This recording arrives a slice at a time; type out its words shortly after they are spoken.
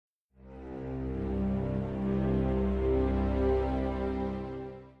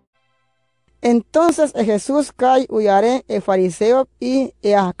Entonces Jesús cae uyare e fariseo y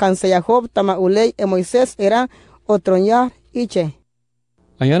a canseyajob tama uley e Moisés era otroñar iche.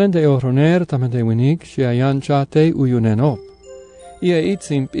 Ayanen de ohroner tamante winik si ayan chate uyunenop. Ia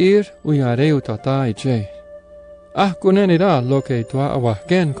itzimpir uyare utata iche. Kunenira lo que tua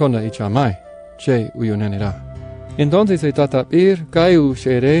awahken kona ichamai, che uyunenira. Entonces se tatapir kai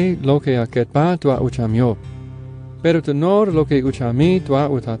ushere lo que aketpa tua uchamyo. Pero tenor lo que uchami tua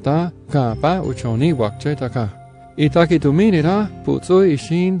utata ka pa uchoni wakche taka. Itaki tuminira putsui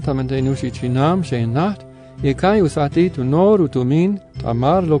ishin tamante nushichinam shenat. Y kai usati tenor utumin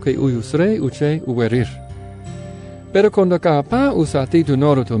tamar lo que uyusre uche uwerir. Pero cuando ka pa usati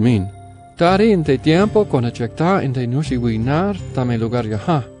tenor utumin. Tari inte tiempo con achecta inte nushiwinar tame lugar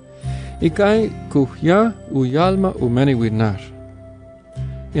yaha. Ikai kuhya uyalma umeni winar.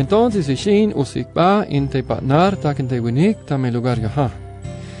 Entonces ishin usikba inte patnar takinte winik tame lugar yaha.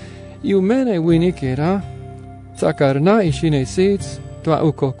 Y umene winik era sakarna ishine sits tua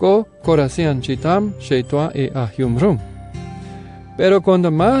ukoko korasian chitam she tua e ahyumrum. Pero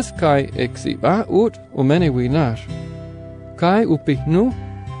cuando más kai exiba ut umene winar. Kai upihnu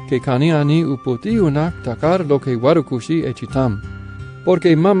que kaniani uputi unak takar lo que warukushi echitam.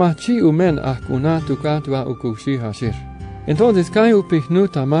 Porque mamachi umen akuna tuka tua ukushi hashir. Entonces kai upihnu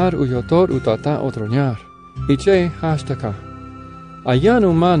tamar uyotor utata otroñar. Iche hashtaka. Ayan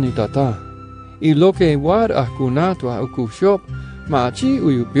uman itata. Y lo que war akuna tua ukushop machi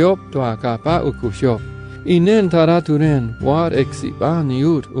uyubiop tua kapa ukushop. Y nen taraturen war exiba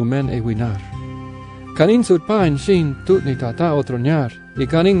niut umen ewinar. Kanin sutpain shin tut ni tata otroñar. Y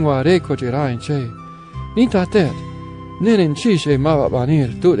kanin ware kocherain che. Ni tatet. Nenen chishe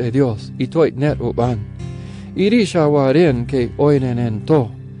mababanir tut e Dios. Y toit net uban. Irisha waren ke oinenen to.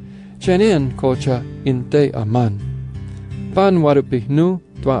 Chenen kocha inte aman. Pan warupihnu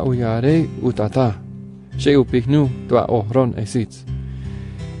tua uyare utata. She upihnu tua ohron esits.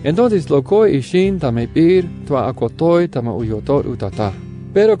 Entonces lo koi ishin tame pir tua akotoi tama uyotor utata.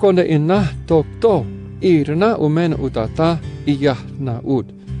 Pero konde inna tokto. Irna umen utata iyahna ud.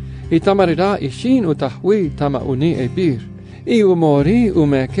 Itamarida ishin utahwi tama uni epir. Iumori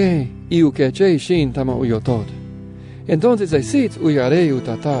umeke iukeche ishin tama uyotod. Entonces esits uyare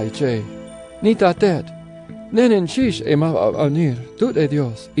utata iche. Ni tatet. Nenen shish ema anir tut e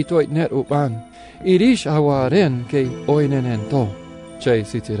Dios itoit net upan. Irish awaren ke oinenen to. Che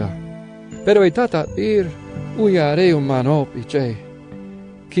sitira. Pero itata ir uyare umanop iche.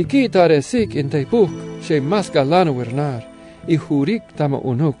 Kikita resik in tepuk, she maskalano wernar, I hurik tama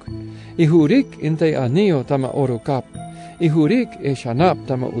unuk, I hurik in te anio tama orukap, I hurik e shanap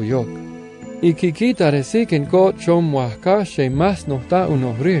tama uyok. I kikita resik in kot chom wahka she mas nohta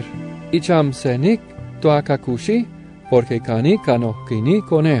unohrir, I cham senik toakakushi, porque kani kanohkini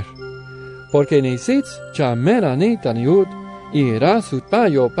koner. Porque nisits chamera ni taniut, I era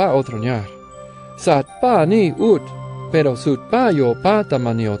sutpa yo pa otroñar. Satpa ni ut, pero sutpa yo pa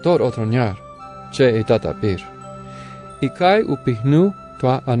tamaniotor otroñar, che etatapir. Y kai upihnu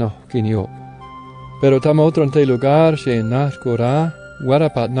tua anohkiniop. Pero tama otronte lugar she nashkora,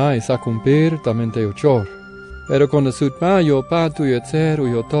 guarapatna y sakumpir tamente uchor. Pero cuando sutpa yo pa tuyetzer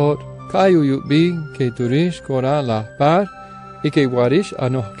uyotot, kai uyubi que turish kora la par, y que guarish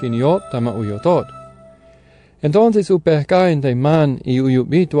anohkiniop tama uyotot. Entonces upehka en te man y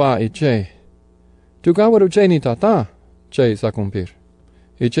uyubi tua iche. Tu kawaru che ni tata, che sakumpir.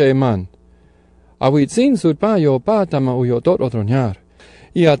 Iche man. Awitzin sutpa yo pa tama uyotot otroñar.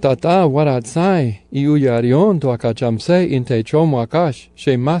 Y a tata waratzai y uyarion to akachamse in te chom wakash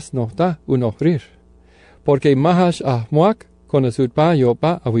she mas nohta unohrir. Porque mahash ahmuak con sutpa yo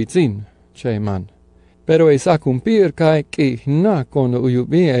pa awitzin, che man. Pero esa cumplir kai kihna con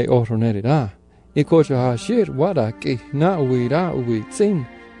uyubi e ohronerida. Y kocha hashir wada kihna uira uwitzin.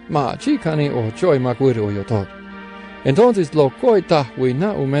 Ma chikani o choy makwir uyotot. Entonces lo koi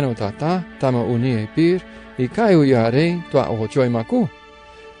tahwina umeno tata tama unie pir y kai uyare tua o choy maku.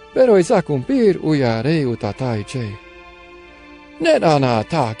 Pero esa cumplir uyare utata iche. Net ana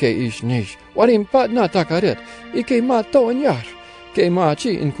ta ke ishnish, warim pat na takaret, y que mato enyar, que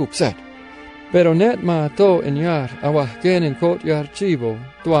machi in kupset. Pero net mato enyar, awahken in kot yar chivo,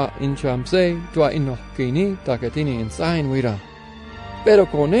 tua in chamse, tua in nohkini, taketini in sain wira. Pero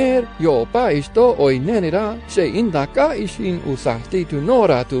con yo pa isto oinenira, she indaka ishin usahti tu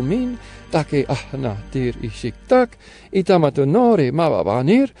nora tu min, take ahnatir ishiktak, itama tu nore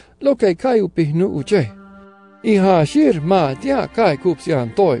mababanir, lo que kai upihnu uche. I hashir ma dia kai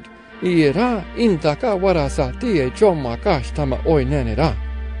kupsian toit, I era indaka warasati e chomakash tama oinenira,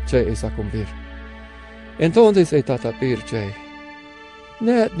 che esa kumbir. Entonces etatapir che.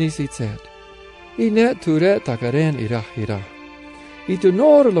 Net nisitset, y net ture takaren ira. Y tu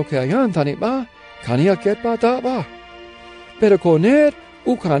nor lo que hayan taniba, kania ketpa ba. Pero con él,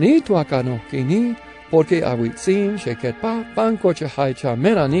 ukani tuakano kini, porque awitzin sheketpa banco chehaicha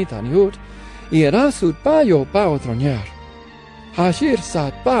menani taniut, y era sutpa yo pa otroñar. Hashir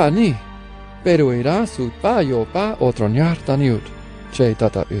satpa ni, pero era sutpa yo pa otroñar taniut, che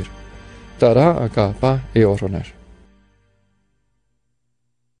tatair. Tara acá pa e otroñar.